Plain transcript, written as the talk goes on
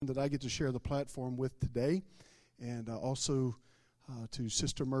that I get to share the platform with today, and also to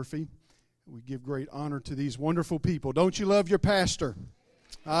Sister Murphy. We give great honor to these wonderful people. Don't you love your pastor?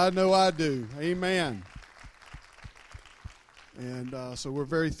 I know I do. Amen. And so we're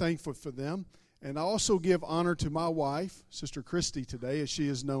very thankful for them. And I also give honor to my wife, Sister Christy, today, as she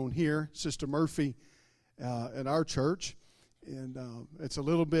is known here, Sister Murphy, at our church. And it's a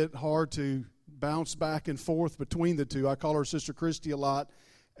little bit hard to bounce back and forth between the two. I call her Sister Christy a lot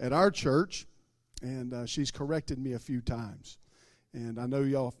at our church, and she's corrected me a few times. And I know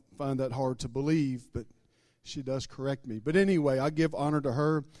y'all find that hard to believe, but she does correct me. But anyway, I give honor to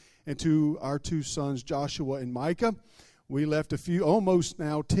her and to our two sons, Joshua and Micah. We left almost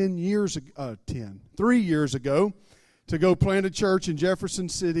now 3 years ago to go plant a church in Jefferson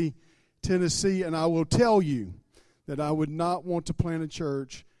City, Tennessee. And I will tell you that I would not want to plant a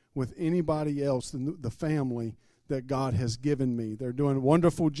church with anybody else than the family that God has given me. They're doing a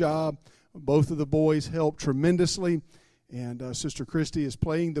wonderful job. Both of the boys help tremendously. And Sister Christy is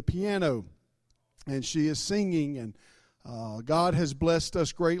playing the piano, and she is singing. And God has blessed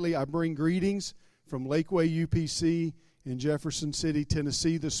us greatly. I bring greetings from Lakeway UPC in Jefferson City,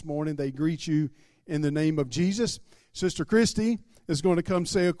 Tennessee this morning. They greet you in the name of Jesus. Sister Christy is going to come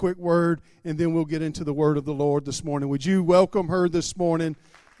say a quick word, and then we'll get into the word of the Lord this morning. Would you welcome her this morning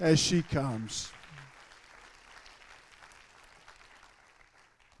as she comes?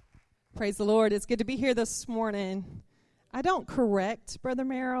 Praise the Lord. It's good to be here this morning. I don't correct Brother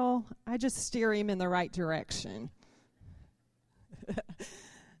Merrill. I just steer him in the right direction.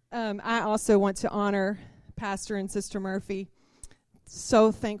 I also want to honor Pastor and Sister Murphy.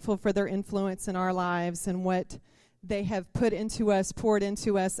 So thankful for their influence in our lives and what they have put into us, poured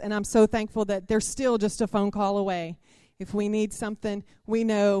into us. And I'm so thankful that they're still just a phone call away. If we need something, we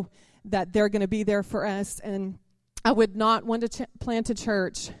know that they're going to be there for us. And I would not want to plant a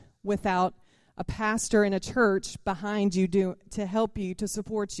church without a pastor and a church behind you to help you, to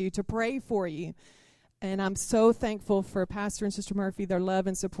support you, to pray for you. And I'm so thankful for Pastor and Sister Murphy, their love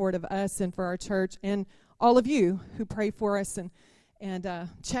and support of us and for our church, and all of you who pray for us and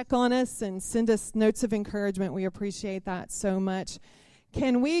check on us and send us notes of encouragement. We appreciate that so much.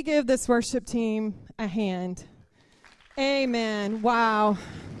 Can we give this worship team a hand? Amen. Wow.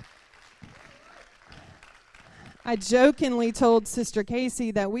 I jokingly told Sister Casey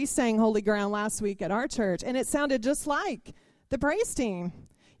that we sang Holy Ground last week at our church, and it sounded just like the praise team.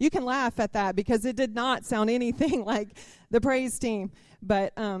 You can laugh at that because it did not sound anything like the praise team.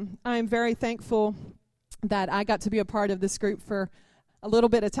 But I'm very thankful that I got to be a part of this group for a little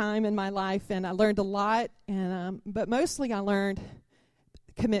bit of time in my life, and I learned a lot. And but mostly I learned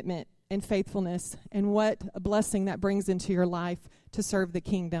commitment and faithfulness, and what a blessing that brings into your life to serve the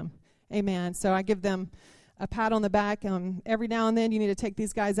kingdom. Amen. So I give them a pat on the back. Every now and then you need to take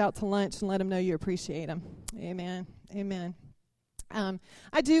these guys out to lunch and let them know you appreciate them. Amen. Amen.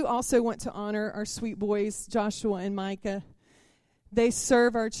 I do also want to honor our sweet boys, Joshua and Micah. They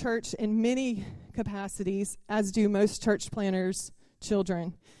serve our church in many capacities, as do most church planners'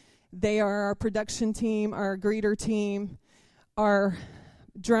 children. They are our production team, our greeter team. Our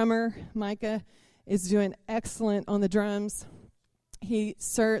drummer, Micah, is doing excellent on the drums.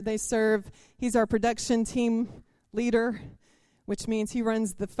 He's our production team leader, which means he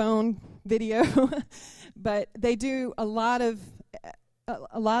runs the phone video. But they do a lot of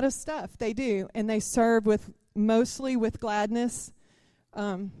stuff. They do, and they serve mostly with gladness,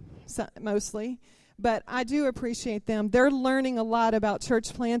 mostly. But I do appreciate them. They're learning a lot about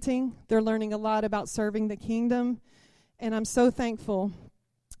church planting. They're learning a lot about serving the kingdom, and I'm so thankful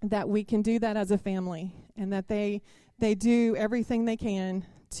that we can do that as a family, and that they do everything they can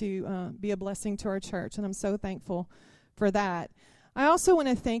to be a blessing to our church, and I'm so thankful for that. I also want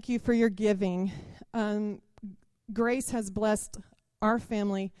to thank you for your giving. Grace has blessed our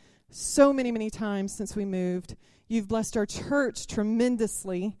family so many, many times since we moved. You've blessed our church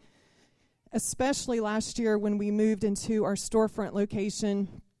tremendously, especially last year when we moved into our storefront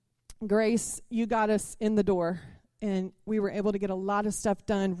location. Grace, you got us in the door, and we were able to get a lot of stuff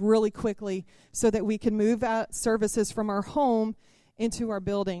done really quickly so that we can move out services from our home into our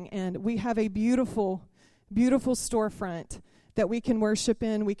building. And we have a beautiful, beautiful storefront that we can worship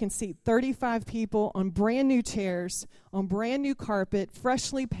in. We can seat 35 people on brand new chairs, on brand new carpet,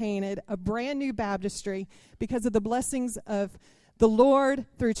 freshly painted, a brand new baptistry because of the blessings of the Lord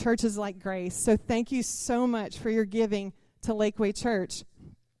through churches like Grace. So thank you so much for your giving to Lakeway Church.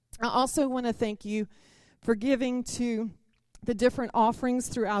 I also want to thank you for giving to the different offerings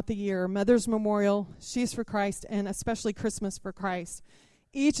throughout the year, Mother's Memorial, She's for Christ, and especially Christmas for Christ.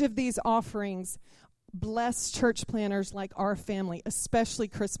 Each of these offerings bless church planners like our family, especially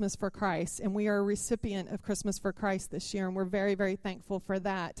Christmas for Christ. And we are a recipient of Christmas for Christ this year, and we're very, very thankful for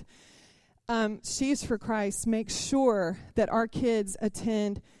that. She's for Christ makes sure that our kids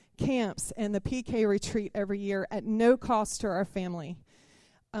attend camps and the PK retreat every year at no cost to our family.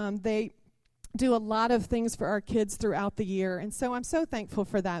 They do a lot of things for our kids throughout the year, and so I'm so thankful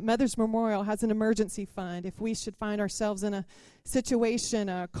for that. Mother's Memorial has an emergency fund. If we should find ourselves in a situation,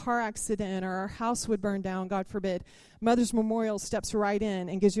 a car accident, or our house would burn down, God forbid, Mother's Memorial steps right in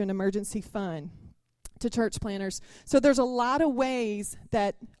and gives you an emergency fund to church planners. So there's a lot of ways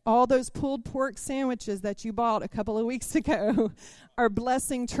that all those pulled pork sandwiches that you bought a couple of weeks ago are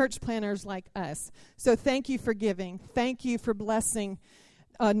blessing church planners like us. So thank you for giving. Thank you for blessing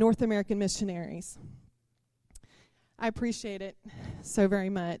North American missionaries. I appreciate it so very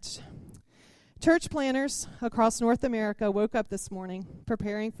much. Church planners across North America woke up this morning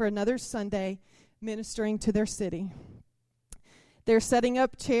preparing for another Sunday ministering to their city. They're setting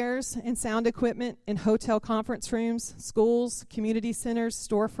up chairs and sound equipment in hotel conference rooms, schools, community centers,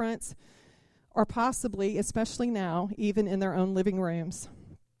 storefronts, or possibly, especially now, even in their own living rooms,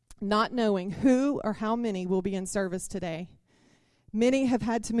 not knowing who or how many will be in service today. Many have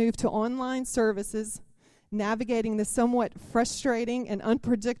had to move to online services, navigating the somewhat frustrating and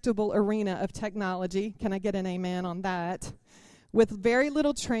unpredictable arena of technology. Can I get an amen on that? With very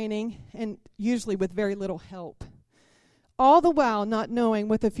little training and usually with very little help. All the while not knowing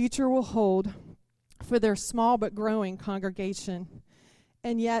what the future will hold for their small but growing congregation.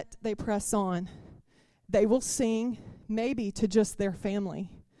 And yet they press on. They will sing, maybe to just their family.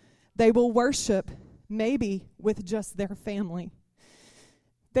 They will worship, maybe with just their family.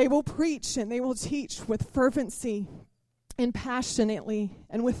 They will preach and they will teach with fervency and passionately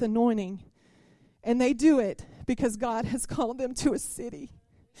and with anointing. And they do it because God has called them to a city,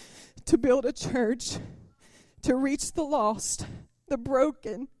 to build a church, to reach the lost, the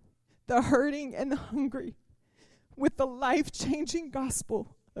broken, the hurting, and the hungry with the life-changing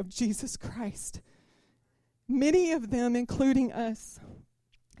gospel of Jesus Christ. Many of them, including us,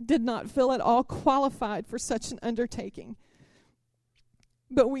 did not feel at all qualified for such an undertaking.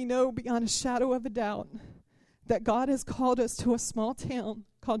 But we know beyond a shadow of a doubt that God has called us to a small town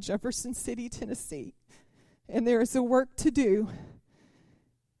called Jefferson City, Tennessee. And there is a work to do.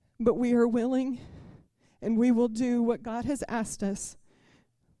 But we are willing and we will do what God has asked us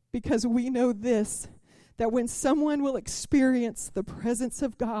because we know this, that when someone will experience the presence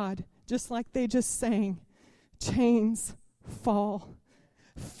of God, just like they just sang, chains fall,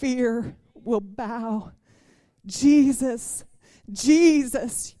 fear will bow. Jesus,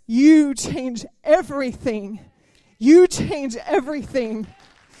 you change everything. You change everything.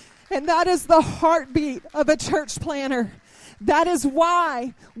 And that is the heartbeat of a church planner. That is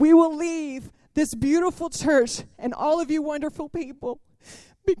why we will leave this beautiful church and all of you wonderful people,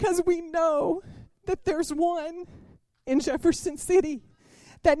 because we know that there's one in Jefferson City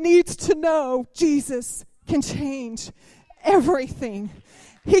that needs to know Jesus can change everything.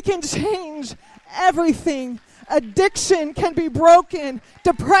 He can change everything. Addiction can be broken.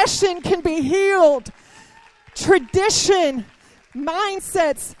 Depression can be healed. Tradition,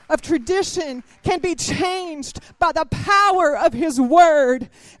 mindsets of tradition can be changed by the power of His Word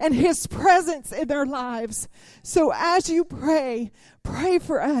and His presence in their lives. So as you pray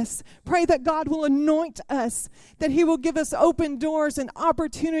for us. Pray that God will anoint us, that He will give us open doors and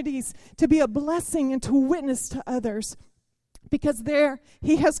opportunities to be a blessing and to witness to others. Because there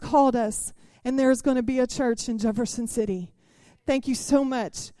He has called us, and there's going to be a church in Jefferson City. Thank you so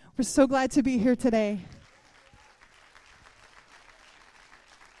much. We're so glad to be here today.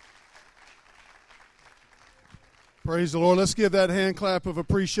 Praise the Lord. Let's give that hand clap of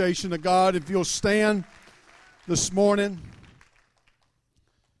appreciation to God. If you'll stand this morning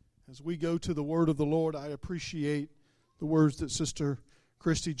as we go to the word of the Lord, I appreciate the words that Sister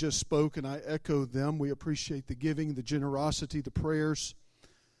Christy just spoke, and I echo them. We appreciate the giving, the generosity, the prayers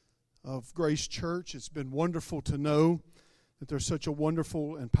of Grace Church. It's been wonderful to know that there's such a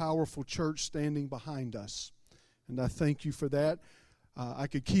wonderful and powerful church standing behind us, and I thank you for that. I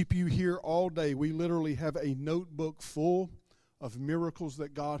could keep you here all day. We literally have a notebook full of miracles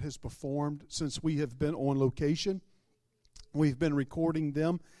that God has performed since we have been on location. We've been recording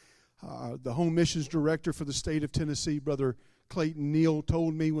them. The home missions director for the state of Tennessee, Brother Clayton Neal,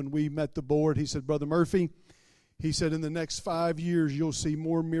 told me when we met the board, he said, Brother Murphy, he said, in the next 5 years, you'll see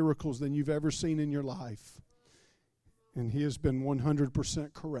more miracles than you've ever seen in your life. And he has been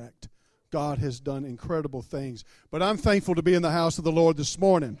 100% correct. God has done incredible things. But I'm thankful to be in the house of the Lord this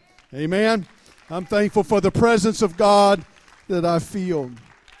morning. Amen. I'm thankful for the presence of God that I feel.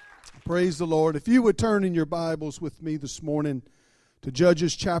 Praise the Lord. If you would turn in your Bibles with me this morning to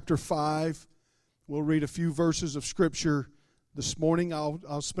Judges chapter 5, we'll read a few verses of Scripture this morning.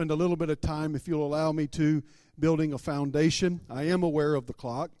 I'll spend a little bit of time, if you'll allow me to, building a foundation. I am aware of the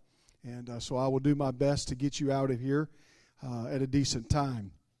clock, and so I will do my best to get you out of here at a decent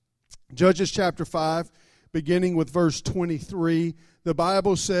time. Judges chapter 5, beginning with verse 23, the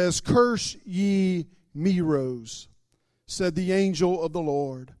Bible says, "Curse ye Meroz, said the angel of the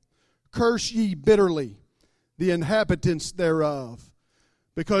Lord. Curse ye bitterly the inhabitants thereof,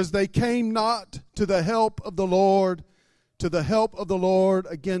 because they came not to the help of the Lord,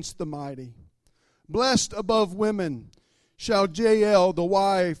 against the mighty. Blessed above women shall Jael, the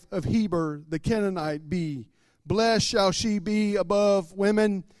wife of Heber the Canaanite, be. Blessed shall she be above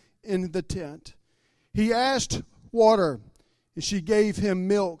women in the tent. He asked water, and she gave him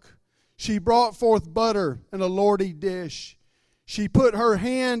milk. She brought forth butter in a lordly dish. She put her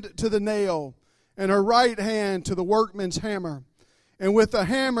hand to the nail, and her right hand to the workman's hammer. And with the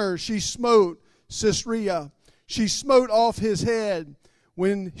hammer she smote Sisera. She smote off his head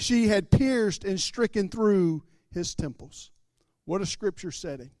when she had pierced and stricken through his temples." What a scripture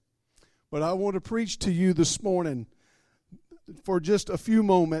setting. But I want to preach to you this morning for just a few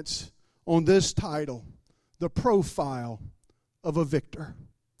moments on this title, The Profile of a Victor.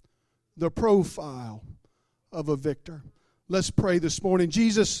 The Profile of a Victor. Let's pray this morning.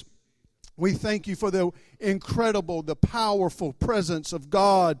 Jesus, we thank you for the incredible, the powerful presence of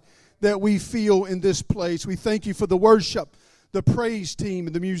God that we feel in this place. We thank you for the worship, the praise team,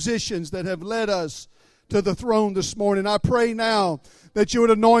 and the musicians that have led us to the throne this morning. I pray now that you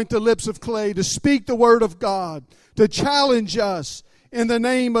would anoint the lips of clay to speak the word of God, to challenge us in the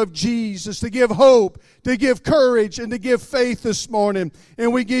name of Jesus, to give hope, to give courage, and to give faith this morning.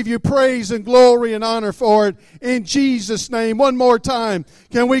 And we give you praise and glory and honor for it in Jesus' name. One more time,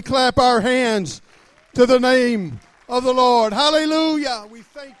 can we clap our hands to the name of the Lord? Hallelujah. We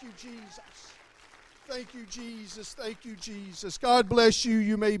thank you, Jesus. Thank you, Jesus. Thank you, Jesus. God bless you.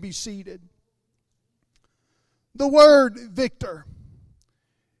 You may be seated. The word victor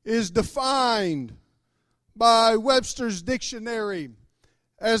is defined by Webster's dictionary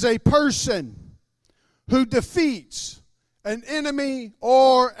as a person who defeats an enemy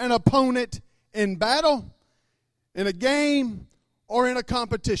or an opponent in battle, in a game, or in a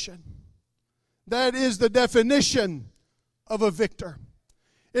competition. That is the definition of a victor.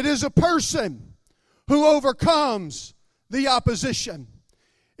 It is a person who overcomes the opposition.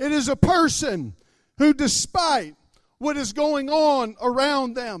 It is a person who, despite what is going on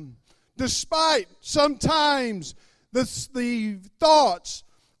around them, despite sometimes the thoughts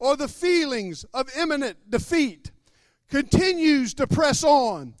or the feelings of imminent defeat, continues to press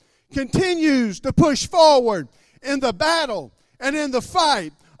on, continues to push forward in the battle and in the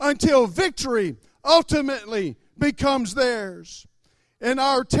fight until victory ultimately becomes theirs. In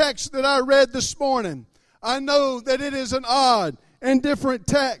our text that I read this morning, I know that it is an odd and different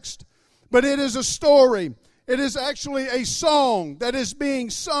text, but it is a story. It is actually a song that is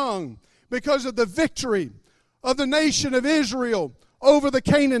being sung because of the victory of the nation of Israel over the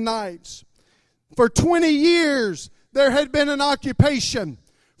Canaanites. For 20 years, there had been an occupation.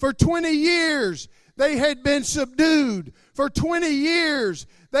 For 20 years, they had been subdued. For 20 years,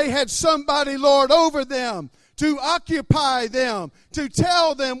 they had somebody lord over them to occupy them, to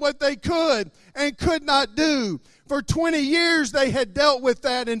tell them what they could and could not do. For 20 years, they had dealt with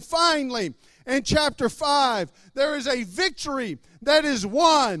that. And finally, in chapter 5, there is a victory that is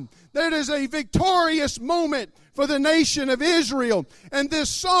won. There is a victorious moment for the nation of Israel. And this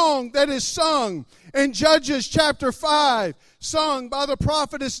song that is sung in Judges chapter 5, sung by the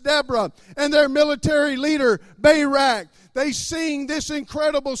prophetess Deborah and their military leader Barak, they sing this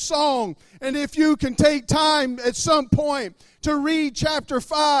incredible song. And if you can take time at some point to read chapter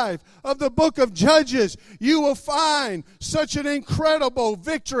 5 of the book of Judges, you will find such an incredible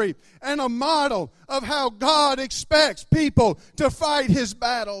victory and a model of how God expects people to fight His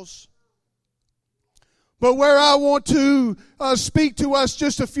battles. But where I want to speak to us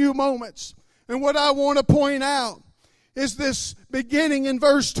just a few moments, and what I want to point out is this beginning in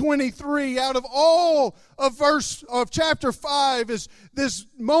verse 23. Out of all of chapter 5 is this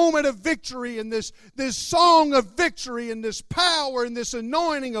moment of victory and this song of victory and this power and this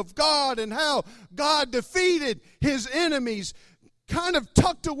anointing of God and how God defeated His enemies. Kind of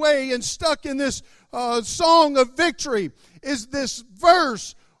tucked away and stuck in this song of victory is this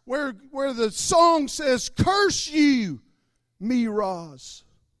verse where the song says, "Curse you, Meroz."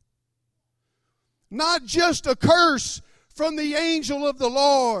 Not just a curse from the angel of the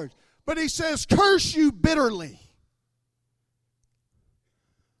Lord, but he says, "Curse you bitterly."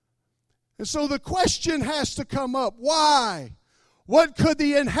 And so the question has to come up, why? What could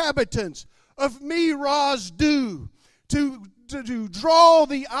the inhabitants of Meroz do to draw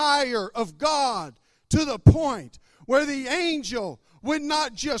the ire of God to the point where the angel would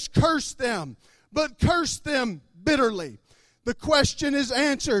not just curse them, but curse them bitterly? The question is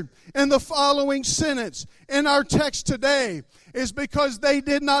answered in the following sentence in our text today, is because they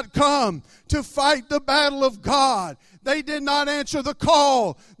did not come to fight the battle of God. They did not answer the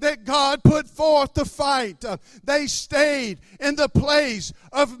call that God put forth to fight. They stayed in the place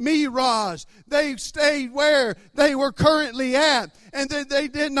of Meroz. They stayed where they were currently at, and then they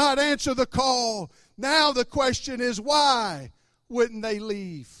did not answer the call. Now the question is, why wouldn't they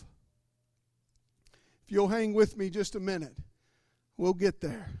leave? If you'll hang with me just a minute, we'll get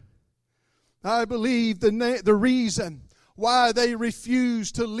there. I believe the reason why they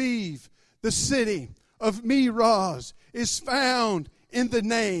refused to leave the city of Meroz is found in the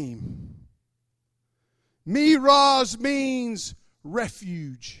name. Meroz means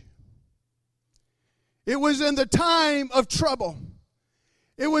refuge. It was in the time of trouble.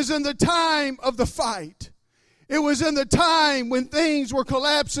 It was in the time of the fight. It was in the time when things were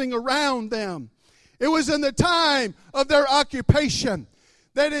collapsing around them. It was in the time of their occupation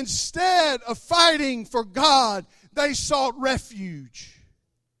that instead of fighting for God, they sought refuge.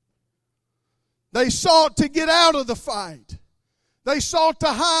 They sought to get out of the fight. They sought to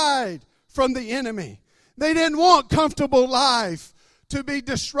hide from the enemy. They didn't want comfortable life to be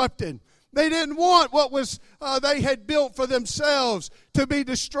disrupted. They didn't want what was they had built for themselves to be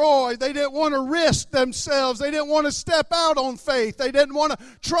destroyed. They didn't want to risk themselves. They didn't want to step out on faith. They didn't want to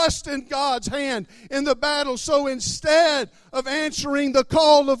trust in God's hand in the battle. So instead of answering the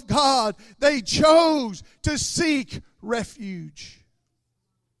call of God, they chose to seek refuge.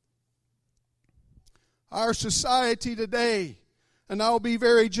 Our society today, and I'll be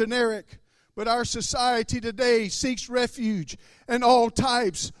very generic, but our society today seeks refuge in all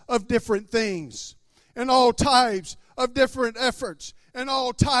types of different things, in all types of different efforts, in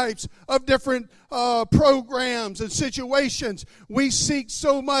all types of different programs and situations. We seek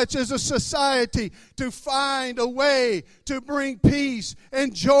so much as a society to find a way to bring peace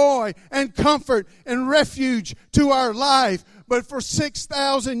and joy and comfort and refuge to our life. But for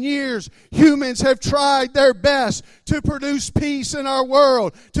 6,000 years, humans have tried their best to produce peace in our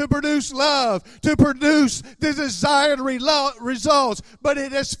world, to produce love, to produce the desired results. But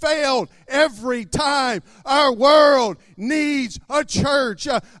it has failed every time. Our world needs a church.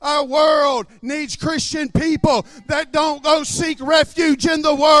 Our world needs Christian people that don't go seek refuge in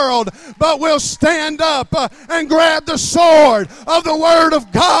the world, but will stand up and grab the sword of the Word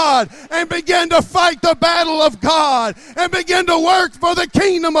of God and begin to fight the battle of God and begin to work for the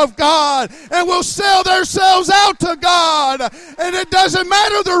kingdom of God, and will sell themselves out to God. And it doesn't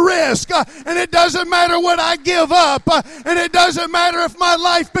matter the risk, and it doesn't matter what I give up, and it doesn't matter if my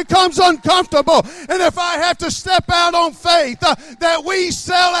life becomes uncomfortable, and if I have to step out on faith, that we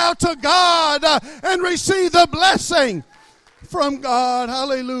sell out to God and receive the blessing from God.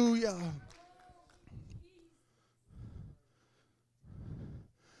 Hallelujah.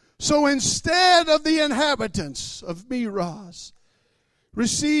 So instead of the inhabitants of Meroz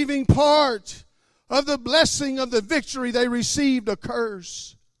receiving part of the blessing of the victory, they received a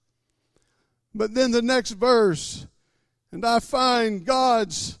curse. But then the next verse, and I find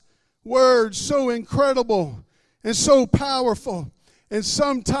God's word so incredible and so powerful, and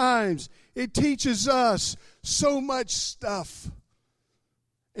sometimes it teaches us so much stuff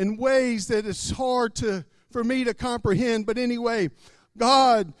in ways that it's hard for me to comprehend. But anyway,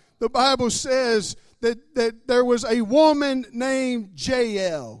 God, the Bible says that there was a woman named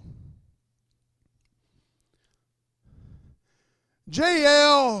Jael.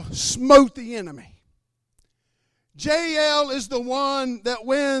 Jael smote the enemy. Jael is the one that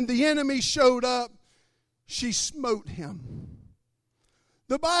when the enemy showed up, she smote him.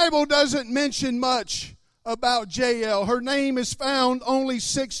 The Bible doesn't mention much about Jael. Her name is found only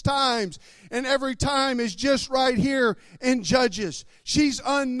 6 times, and every time is just right here in Judges. She's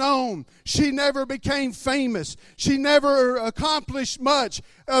unknown. She never became famous. She never accomplished much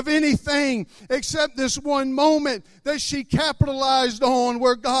of anything except this one moment that she capitalized on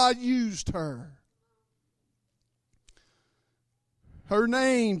where God used her. Her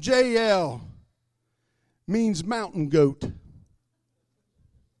name, Jael, means mountain goat.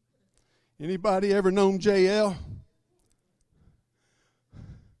 Anybody ever known Jael?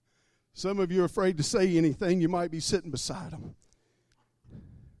 Some of you are afraid to say anything. You might be sitting beside them.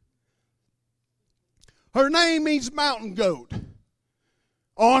 Her name means mountain goat.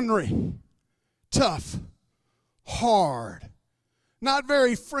 Ornery, tough, hard, not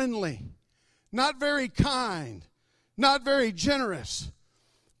very friendly, not very kind, not very generous,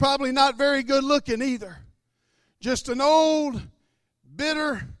 probably not very good looking either. Just an old,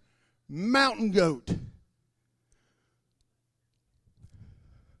 bitter mountain goat.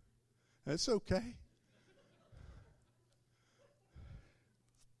 That's okay.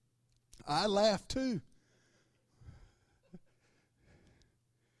 I laugh too.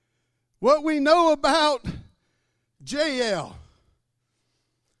 What we know about Jael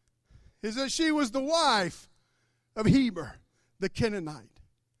is that she was the wife of Heber, the Canaanite.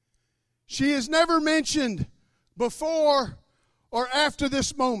 She is never mentioned before or after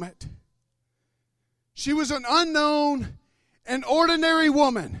this moment. She was an unknown and ordinary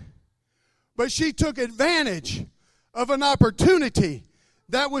woman, but she took advantage of an opportunity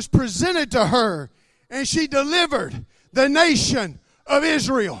that was presented to her, and she delivered the nation of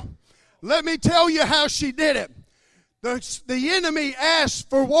Israel. Let me tell you how she did it. The enemy asked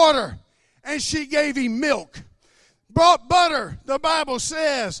for water, and she gave him milk. Brought butter, the Bible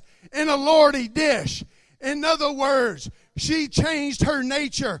says, in a lordy dish. In other words, she changed her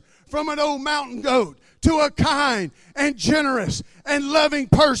nature from an old mountain goat to a kind and generous and loving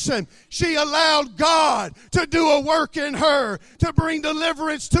person. She allowed God to do a work in her to bring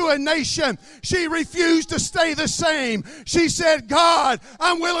deliverance to a nation. She refused to stay the same. She said, God,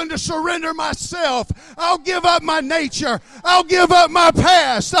 I'm willing to surrender myself. I'll give up my nature. I'll give up my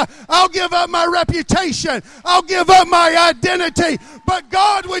past. I'll give up my reputation. I'll give up my identity. But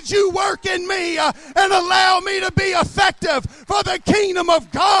God, would you work in me and allow me to be effective for the kingdom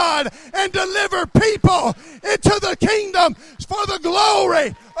of God and deliver people into the kingdom for the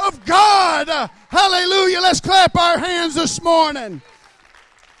glory of God. Hallelujah. Let's clap our hands this morning.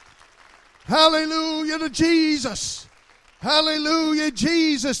 Hallelujah to Jesus. Hallelujah,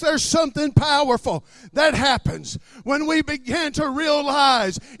 Jesus. There's something powerful that happens when we begin to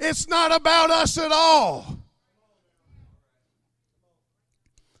realize it's not about us at all.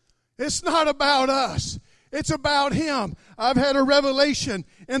 It's not about us. It's about Him. I've had a revelation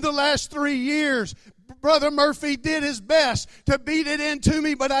in the last 3 years. Brother Murphy did his best to beat it into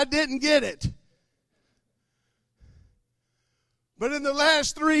me, but I didn't get it. But in the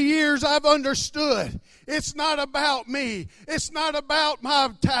last 3 years, I've understood it's not about me. It's not about my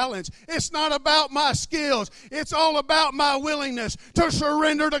talents. It's not about my skills. It's all about my willingness to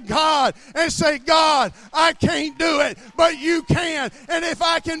surrender to God and say, God, I can't do it, but you can. And if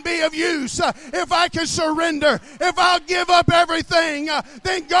I can be of use, if I can surrender, if I'll give up everything,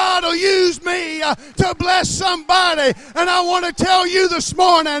 then God will use me to bless somebody. And I want to tell you this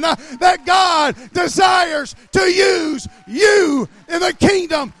morning that God desires to use you in the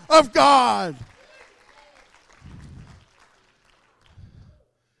kingdom of God.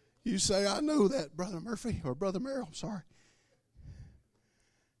 You say, I know that, Brother Murphy, or Brother Merrill, sorry.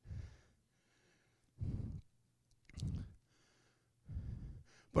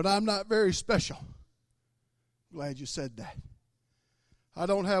 But I'm not very special. Glad you said that. I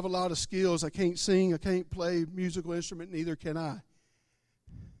don't have a lot of skills. I can't sing. I can't play musical instrument. Neither can I.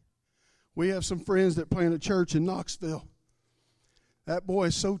 We have some friends that plant a church in Knoxville. That boy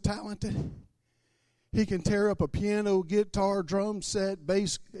is so talented. He can tear up a piano, guitar, drum set,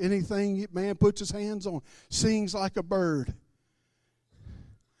 bass, anything man puts his hands on. Sings like a bird.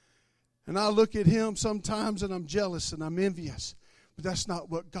 And I look at him sometimes and I'm jealous and I'm envious. But that's not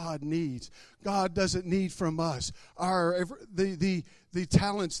what God needs. God doesn't need from us the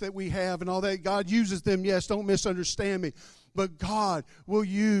talents that we have and all that. God uses them, yes, don't misunderstand me. But God will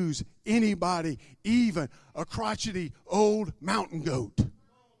use anybody, even a crotchety old mountain goat.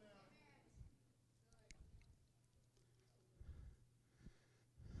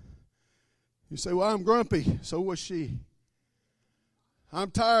 You say, well, I'm grumpy. So was she.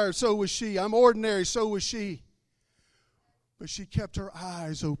 I'm tired. So was she. I'm ordinary. So was she. But she kept her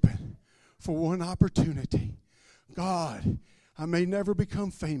eyes open for one opportunity. God, I may never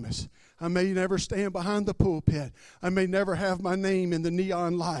become famous. I may never stand behind the pulpit. I may never have my name in the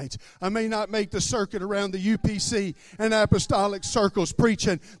neon lights. I may not make the circuit around the UPC and apostolic circles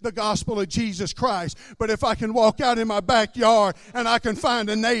preaching the gospel of Jesus Christ. But if I can walk out in my backyard and I can find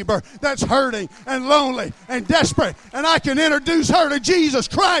a neighbor that's hurting and lonely and desperate and I can introduce her to Jesus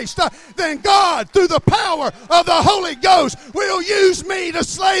Christ, then God, through the power of the Holy Ghost, will use me to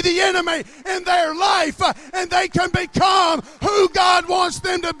slay the enemy in their life, and they can become who God wants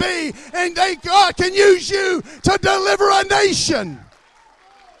them to be. And God can use you to deliver a nation.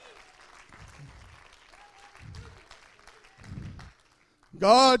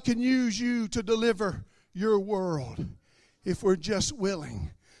 God can use you to deliver your world if we're just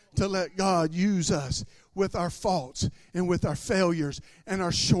willing to let God use us. with our faults and with our failures and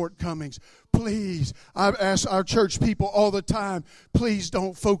our shortcomings. Please, I ask our church people all the time, please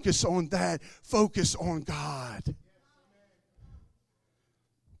don't focus on that. Focus on God.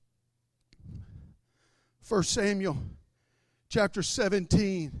 1 Samuel chapter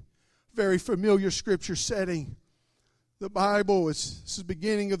 17, very familiar scripture setting. The Bible this is the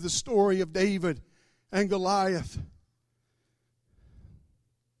beginning of the story of David and Goliath.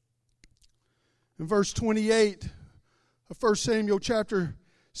 In verse 28 of 1 Samuel chapter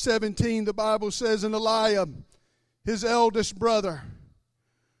 17, the Bible says, and Eliab, his eldest brother,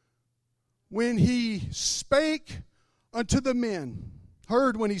 when he spake unto the men,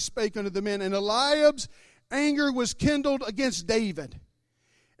 heard when he spake unto the men, and Eliab's anger was kindled against David.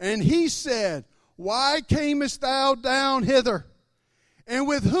 And he said, why camest thou down hither? And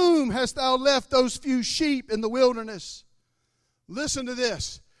with whom hast thou left those few sheep in the wilderness? Listen to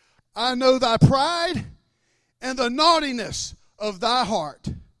this. I know thy pride and the naughtiness of thy heart.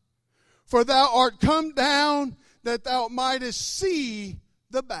 For thou art come down that thou mightest see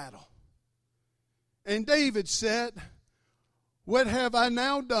the battle. And David said, what have I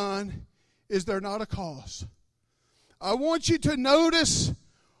now done? Is there not a cause? I want you to notice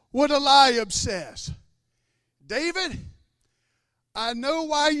what Eliab says. David, I know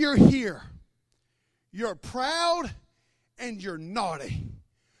why you're here. You're proud and you're naughty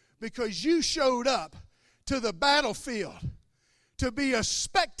because you showed up to the battlefield to be a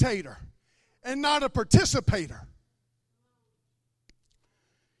spectator and not a participator.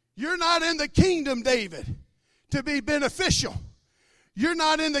 You're not in the kingdom, David, to be beneficial. You're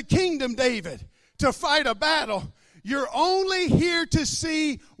not in the kingdom, David, to fight a battle. You're only here to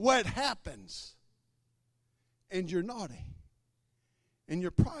see what happens. And you're naughty. And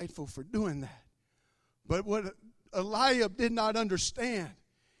you're prideful for doing that. But what Eliab did not understand,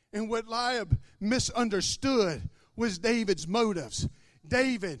 and what Eliab misunderstood, was David's motives.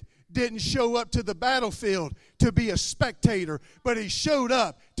 David didn't show up to the battlefield to be a spectator, but he showed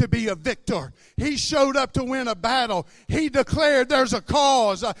up to be a victor. He showed up to win a battle. He declared there's a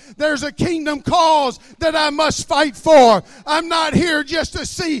cause. There's a kingdom cause that I must fight for. I'm not here just to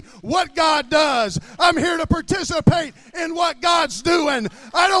see what God does. I'm here to participate in what God's doing.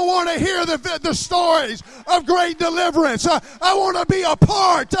 I don't want to hear the stories of great deliverance. I want to be a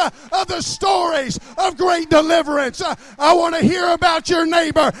part of the stories of great deliverance. I want to hear about your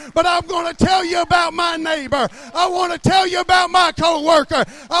neighbor, but I'm going to tell you about my neighbor. I want to tell you about my co-worker.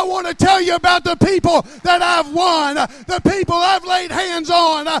 I want to tell you about the people that I've won, the people I've laid hands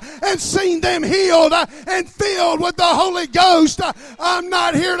on and seen them healed and filled with the Holy Ghost. I'm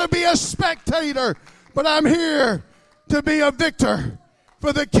not here to be a spectator, but I'm here to be a victor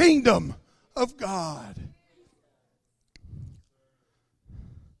for the kingdom of God.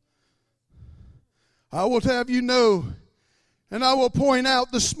 I will have you know, and I will point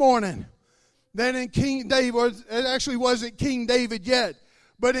out this morning, that in King David, it actually wasn't King David yet,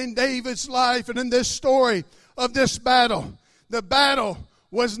 but in David's life and in this story of this battle, the battle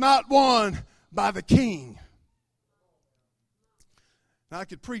was not won by the king. Now, I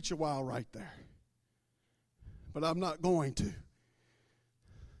could preach a while right there, but I'm not going to.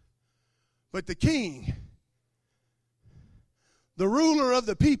 But the king, the ruler of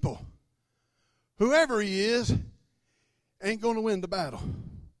the people, whoever he is, ain't going to win the battle.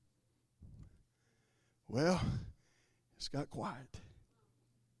 Well, it's got quiet.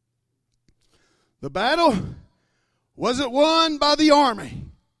 The battle wasn't won by the army.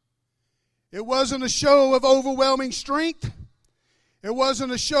 It wasn't a show of overwhelming strength. It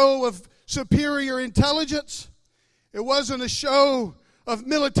wasn't a show of superior intelligence. It wasn't a show of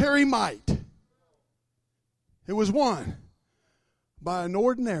military might. It was won by an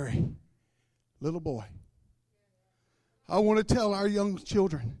ordinary little boy. I want to tell our young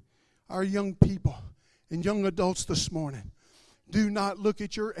children, our young people, and young adults this morning, do not look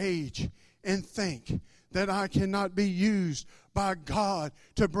at your age and think that I cannot be used by God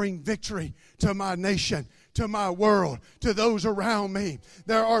to bring victory to my nation, to my world, to those around me.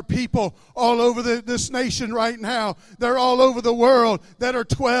 There are people all over this nation right now. They're all over the world that are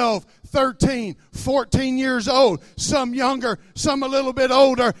 12, 13, 14 years old, some younger, some a little bit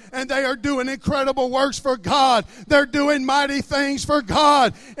older, and they are doing incredible works for God. They're doing mighty things for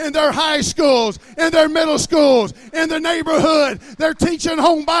God in their high schools, in their middle schools, in the neighborhood. They're teaching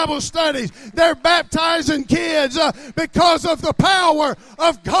home Bible studies. They're baptizing kids because of the power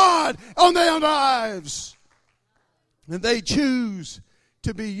of God on their lives. And they choose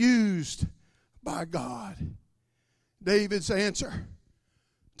to be used by God. David's answer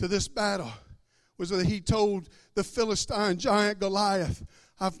to this battle was that he told the Philistine giant Goliath,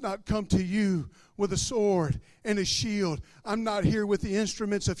 I've not come to you with a sword and a shield. I'm not here with the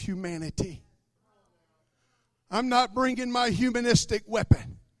instruments of humanity. I'm not bringing my humanistic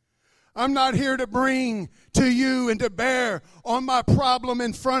weapon. I'm not here to bring to you and to bear on my problem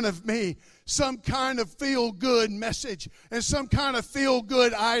in front of me some kind of feel-good message and some kind of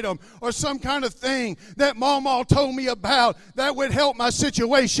feel-good item or some kind of thing that Mama told me about that would help my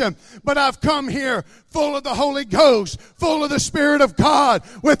situation. But I've come here full of the Holy Ghost, full of the Spirit of God,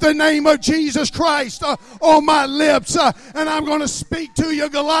 with the name of Jesus Christ on my lips. And I'm going to speak to you,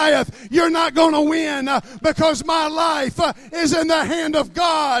 Goliath. You're not going to win because my life is in the hand of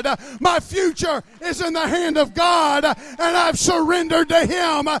God. My future is in the hand of God. And I've surrendered to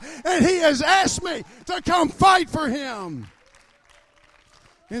Him. And He has asked me to come fight for Him.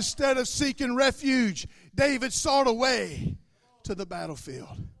 Instead of seeking refuge, David sought a way to the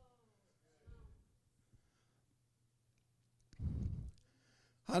battlefield.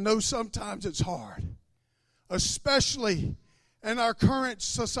 I know sometimes it's hard, especially in our current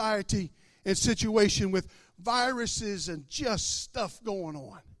society and situation with viruses and just stuff going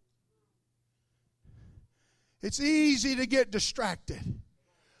on. It's easy to get distracted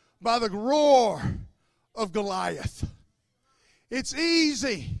by the roar of Goliath. It's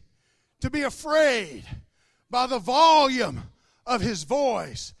easy to be afraid by the volume of his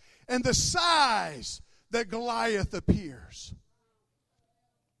voice and the size that Goliath appears.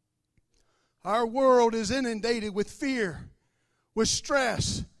 Our world is inundated with fear, with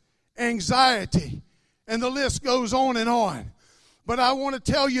stress, anxiety, and the list goes on and on. But I want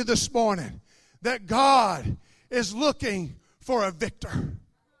to tell you this morning that God is looking for a victor.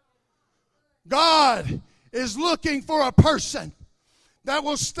 God is looking for a person that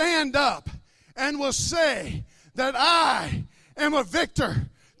will stand up and will say that I am a victor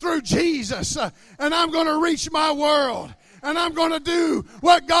through Jesus, and I'm going to reach my world. And I'm going to do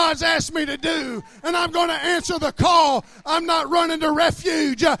what God's asked me to do. And I'm going to answer the call. I'm not running to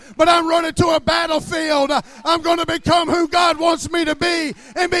refuge, but I'm running to a battlefield. I'm going to become who God wants me to be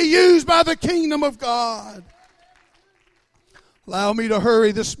and be used by the kingdom of God. Allow me to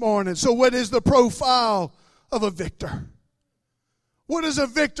hurry this morning. So what is the profile of a victor? What does a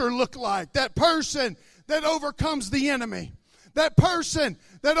victor look like? That person that overcomes the enemy. That person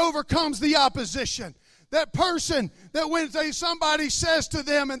that overcomes the opposition. That person that when somebody says to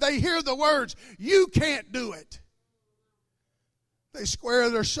them and they hear the words, "You can't do it," they square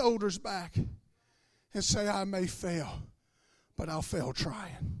their shoulders back and say, "I may fail, but I'll fail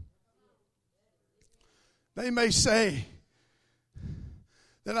trying." They may say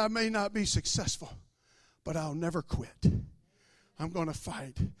that I may not be successful, but I'll never quit. I'm going to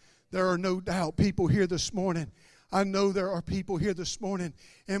fight. There are no doubt people here this morning. I know there are people here this morning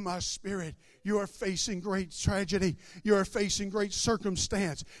in my spirit. You are facing great tragedy. You are facing great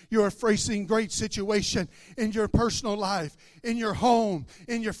circumstance. You are facing great situation in your personal life, in your home,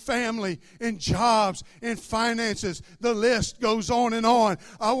 in your family, in jobs, in finances. The list goes on and on.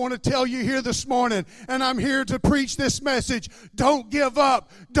 I want to tell you here this morning, and I'm here to preach this message. Don't give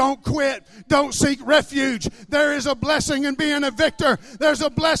up. Don't quit. Don't seek refuge. There is a blessing in being a victor. There's a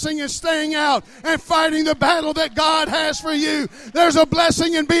blessing in staying out and fighting the battle that God has for you. There's a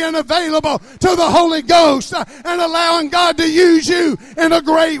blessing in being available to the Holy Ghost and allowing God to use you in a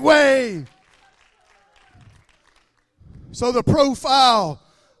great way. So the profile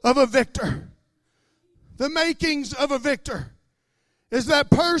of a victor, the makings of a victor, is that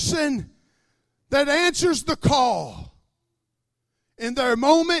person that answers the call in their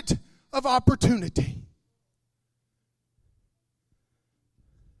moment of opportunity.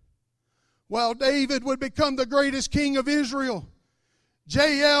 While David would become the greatest king of Israel,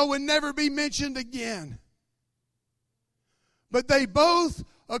 Jael would never be mentioned again. But they both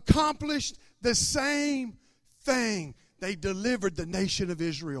accomplished the same thing. They delivered the nation of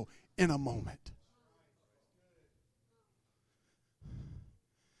Israel in a moment.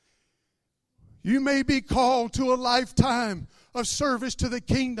 You may be called to a lifetime of service to the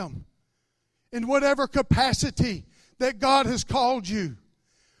kingdom in whatever capacity that God has called you.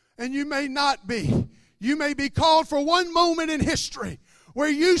 And you may not be. You may be called for one moment in history where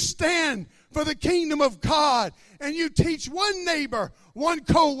you stand for the kingdom of God and you teach one neighbor, one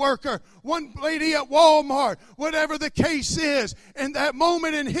co-worker, one lady at Walmart, whatever the case is. And that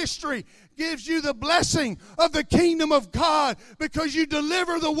moment in history gives you the blessing of the kingdom of God because you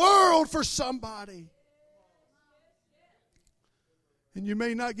deliver the world for somebody. And you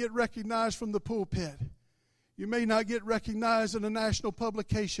may not get recognized from the pulpit. You may not get recognized in a national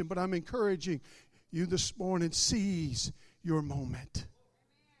publication, but I'm encouraging you this morning, seize your moment.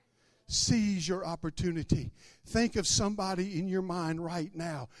 Seize your opportunity. Think of somebody in your mind right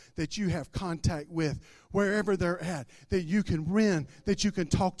now that you have contact with, wherever they're at, that you can that you can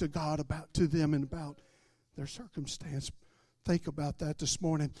talk to God about, to them and about their circumstance. Think about that this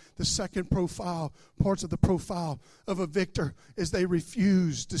morning. The second parts of the profile of a victor is they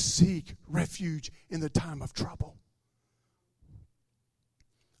refuse to seek refuge in the time of trouble.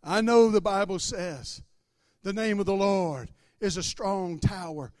 I know the Bible says the name of the Lord is a strong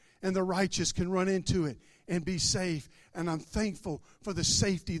tower, and the righteous can run into it and be safe. And I'm thankful for the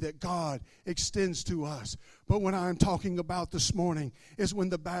safety that God extends to us. But what I'm talking about this morning is when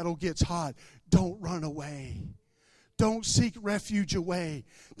the battle gets hot, don't run away. Don't seek refuge away.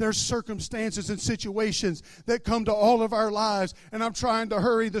 There's circumstances and situations that come to all of our lives, and I'm trying to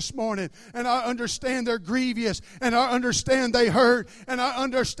hurry this morning. And I understand they're grievous, and I understand they hurt, and I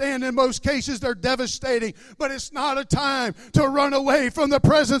understand in most cases they're devastating. But it's not a time to run away from the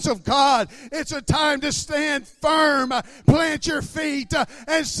presence of God. It's a time to stand firm, plant your feet,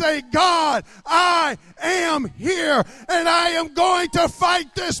 and say, God, I am here, and I am going to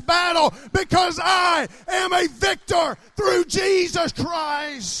fight this battle because I am a victor through Jesus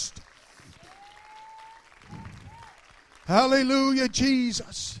Christ. Hallelujah,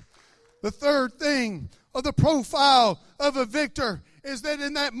 Jesus. The third thing of the profile of a victor is that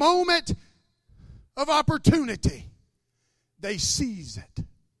in that moment of opportunity, they seize it.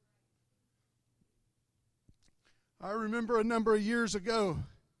 I remember a number of years ago,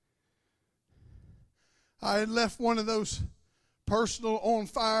 I had left one of those personal on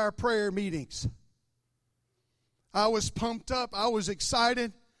fire prayer meetings. I was pumped up. I was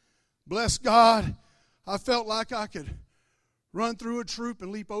excited. Bless God. I felt like I could run through a troop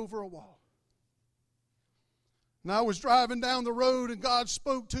and leap over a wall. And I was driving down the road, and God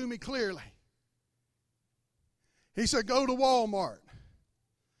spoke to me clearly. He said, go to Walmart.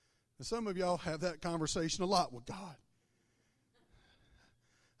 And some of y'all have that conversation a lot with God.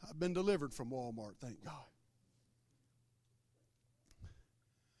 I've been delivered from Walmart, thank God.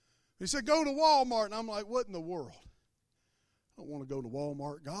 He said, go to Walmart. And I'm like, what in the world? I don't want to go to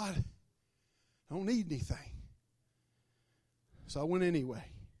Walmart, God. I don't need anything. So I went anyway.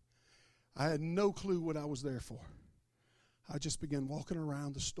 I had no clue what I was there for. I just began walking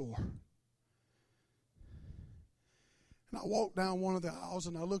around the store. And I walked down one of the aisles,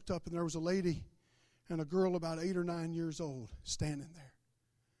 and I looked up, and there was a lady and a girl about 8 or 9 years old standing there.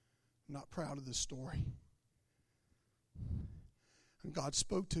 I'm not proud of this story. And God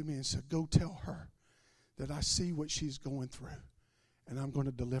spoke to me and said, go tell her that I see what she's going through, and I'm going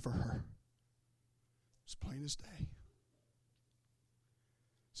to deliver her. It's plain as day.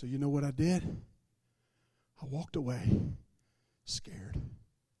 So you know what I did? I walked away scared.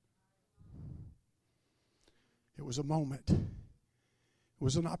 It was a moment. It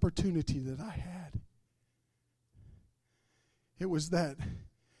was an opportunity that I had. It was that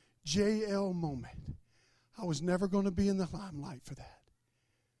JL moment. I was never going to be in the limelight for that.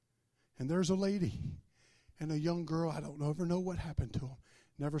 And there's a lady and a young girl. I don't ever know what happened to them.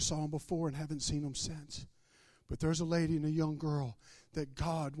 Never saw them before and haven't seen them since. But there's a lady and a young girl that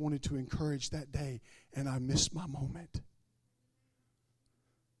God wanted to encourage that day, and I missed my moment.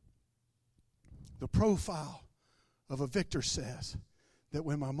 The profile of a victor says that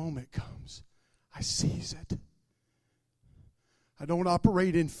when my moment comes, I seize it. I don't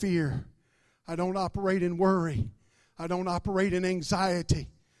operate in fear. I don't operate in worry. I don't operate in anxiety.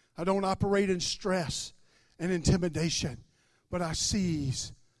 I don't operate in stress and intimidation. But I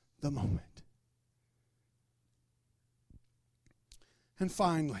seize the moment. And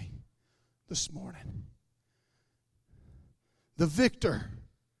finally, this morning, the victor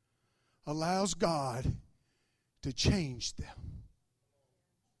allows God to change them.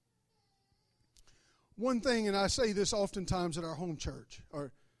 One thing, and I say this oftentimes at our home church,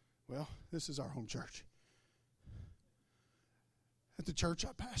 well, this is our home church. At the church I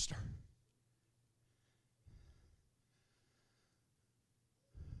pastor.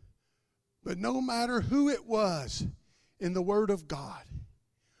 But no matter who it was in the Word of God,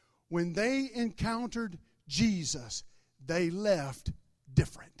 when they encountered Jesus, they left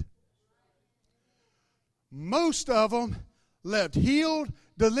different. Most of them left healed,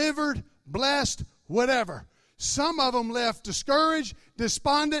 delivered, blessed, whatever. Some of them left discouraged,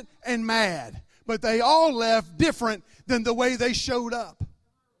 despondent, and mad. But they all left different than the way they showed up.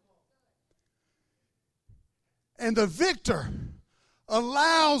 And the victor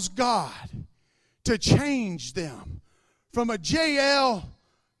allows God to change them from a JL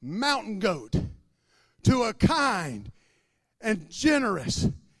mountain goat to a kind and generous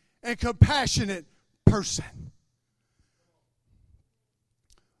and compassionate person.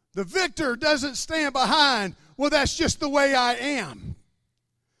 The victor doesn't stand behind, well, that's just the way I am.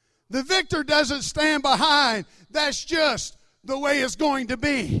 The victor doesn't stand behind, that's just the way it's going to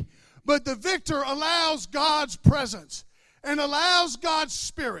be. But the victor allows God's presence and allows God's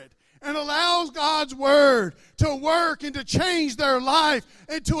Spirit and allows God's Word to work and to change their life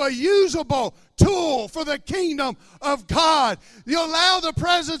into a usable tool for the kingdom of God. You allow the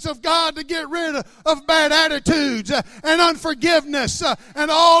presence of God to get rid of bad attitudes and unforgiveness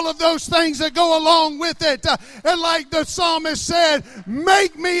and all of those things that go along with it. And like the psalmist said,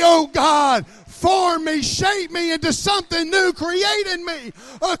 make me, O God, form me, shape me into something new, create in me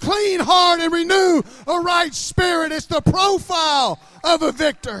a clean heart and renew a right spirit. It's the profile of a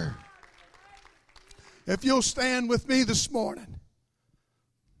victor. If you'll stand with me this morning.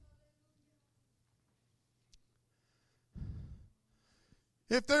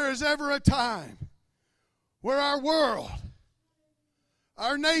 If there is ever a time where our world,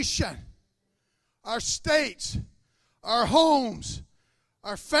 our nation, our states, our homes,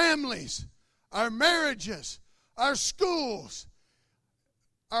 our families, our marriages, our schools,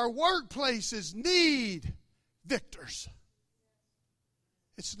 our workplaces need victors,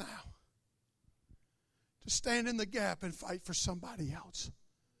 it's now. To stand in the gap and fight for somebody else.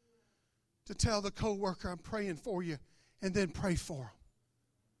 To tell the coworker, I'm praying for you, and then pray for them.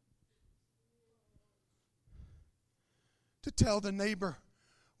 To tell the neighbor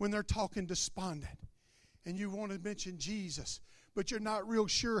when they're talking despondent and you want to mention Jesus, but you're not real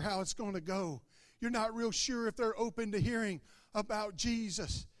sure how it's going to go. You're not real sure if they're open to hearing about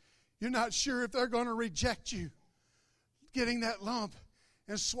Jesus. You're not sure if they're going to reject you. Getting that lump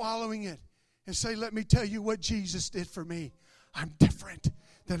and swallowing it and say, let me tell you what Jesus did for me. I'm different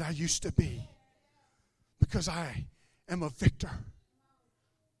than I used to be because I am a victor.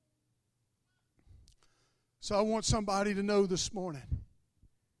 So I want somebody to know this morning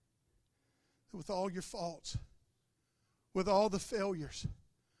that with all your faults, with all the failures,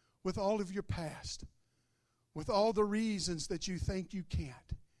 with all of your past, with all the reasons that you think you can't,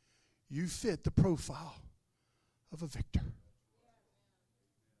 you fit the profile of a victor.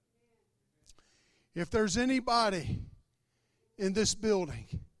 If there's anybody in this building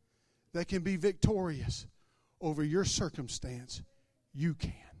that can be victorious over your circumstance, you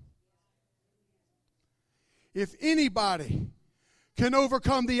can. If anybody can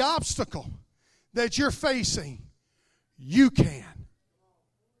overcome the obstacle that you're facing, you can.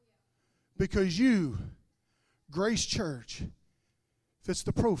 Because you, Grace Church, fits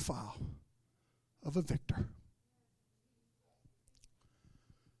the profile of a victor.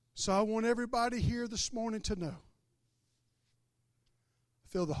 So I want everybody here this morning to know,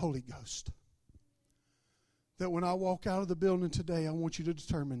 feel the Holy Ghost, that when I walk out of the building today, I want you to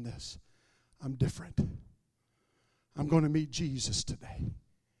determine this. I'm different. I'm going to meet Jesus today,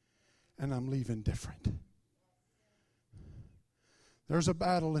 and I'm leaving different. There's a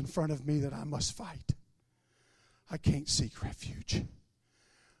battle in front of me that I must fight. I can't seek refuge.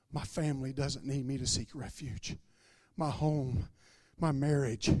 My family doesn't need me to seek refuge. My home, my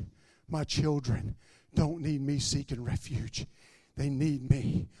marriage, my children don't need me seeking refuge. They need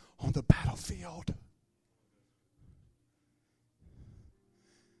me on the battlefield.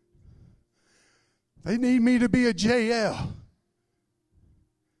 They need me to be a JL.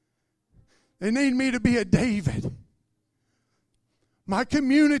 They need me to be a David. My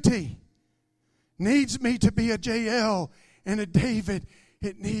community needs me to be a JL and a David.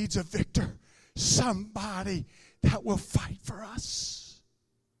 It needs a victor. Somebody that will fight for us.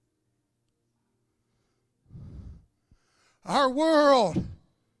 Our world,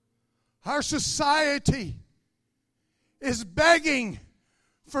 our society is begging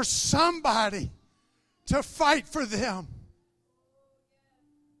for somebody to fight for them.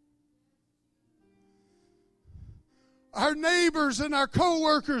 Our neighbors and our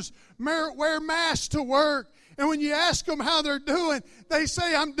co-workers wear masks to work. And when you ask them how they're doing, they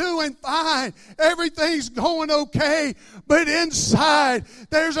say, I'm doing fine. Everything's going okay. But inside,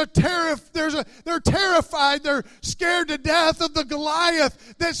 they're terrified. They're scared to death of the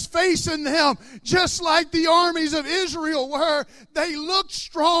Goliath that's facing them. Just like the armies of Israel were. They looked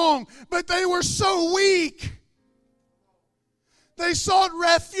strong, but they were so weak. They sought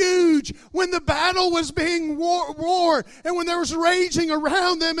refuge when the battle was being warred and when there was raging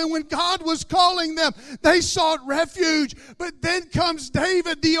around them and when God was calling them. They sought refuge. But then comes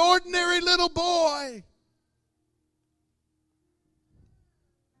David, the ordinary little boy.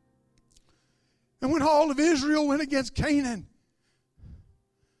 And when all of Israel went against Canaan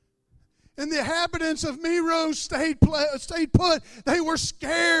and the inhabitants of Meroz stayed put, they were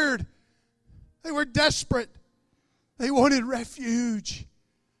scared. They were desperate. They wanted refuge.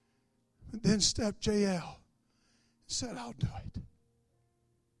 And then stepped JL and said, I'll do it.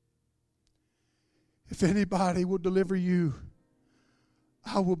 If anybody will deliver you,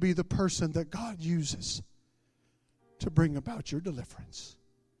 I will be the person that God uses to bring about your deliverance.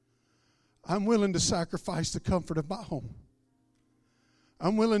 I'm willing to sacrifice the comfort of my home.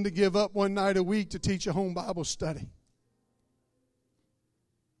 I'm willing to give up one night a week to teach a home Bible study.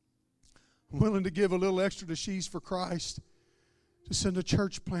 I'm willing to give a little extra to She's for Christ, to send a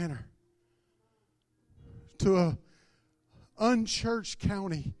church planner to a unchurched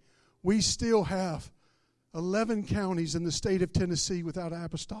county. We still have 11 counties in the state of Tennessee without an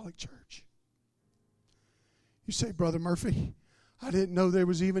apostolic church. You say, Brother Murphy, I didn't know there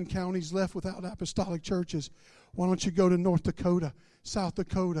was even counties left without apostolic churches. Why don't you go to North Dakota, South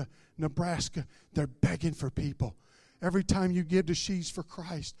Dakota, Nebraska? They're begging for people. Every time you give to She's for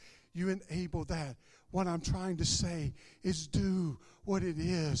Christ, you enable that. What I'm trying to say is do what it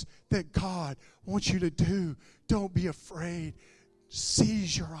is that God wants you to do. Don't be afraid.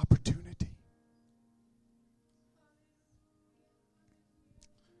 Seize your opportunity.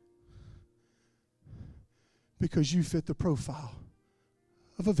 Because you fit the profile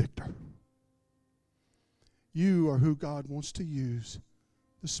of a victor. You are who God wants to use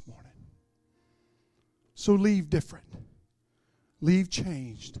this morning. So leave different. Leave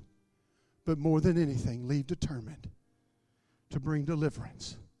changed. But more than anything, leave determined to bring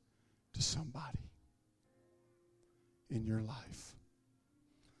deliverance to somebody in your life.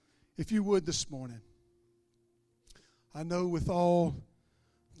 If you would this morning, I know with all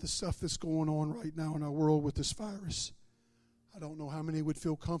the stuff that's going on right now in our world with this virus, I don't know how many would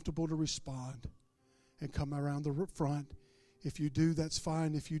feel comfortable to respond and come around the front. If you do, that's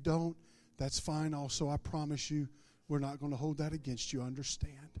fine. If you don't, that's fine also. I promise you, we're not going to hold that against you.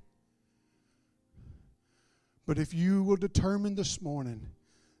 Understand. But if you will determine this morning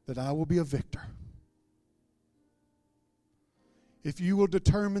that I will be a victor, if you will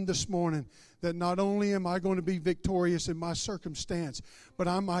determine this morning that not only am I going to be victorious in my circumstance, but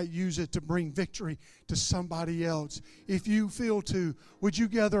I might use it to bring victory to somebody else. If you feel to, would you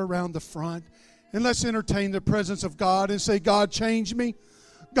gather around the front and let's entertain the presence of God and say, God, change me.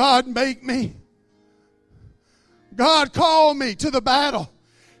 God, make me. God, call me to the battle.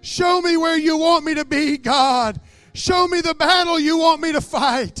 Show me where you want me to be, God. Show me the battle you want me to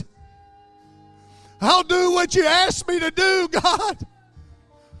fight. I'll do what you ask me to do, God.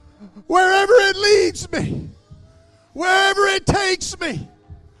 Wherever it leads me, wherever it takes me,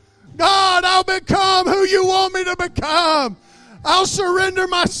 God, I'll become who you want me to become. I'll surrender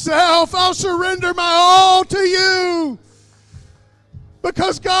myself. I'll surrender my all to you.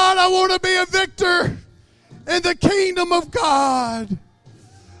 Because, God, I want to be a victor in the kingdom of God.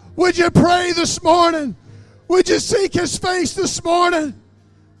 Would you pray this morning? Would you seek His face this morning?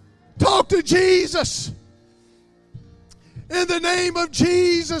 Talk to Jesus. In the name of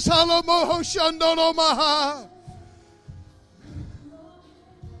Jesus.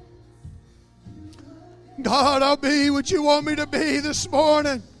 God, I'll be what you want me to be this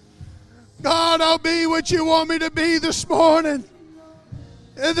morning. God, I'll be what you want me to be this morning.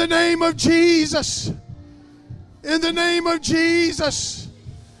 In the name of Jesus. In the name of Jesus.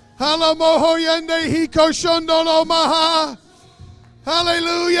 Hallelujah.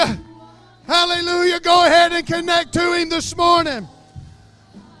 Hallelujah. Go ahead and connect to Him this morning.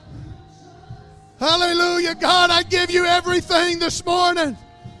 Hallelujah. God, I give you everything this morning.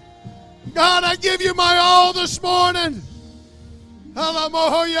 God, I give you my all this morning.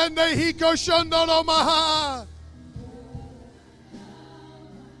 Hallelujah.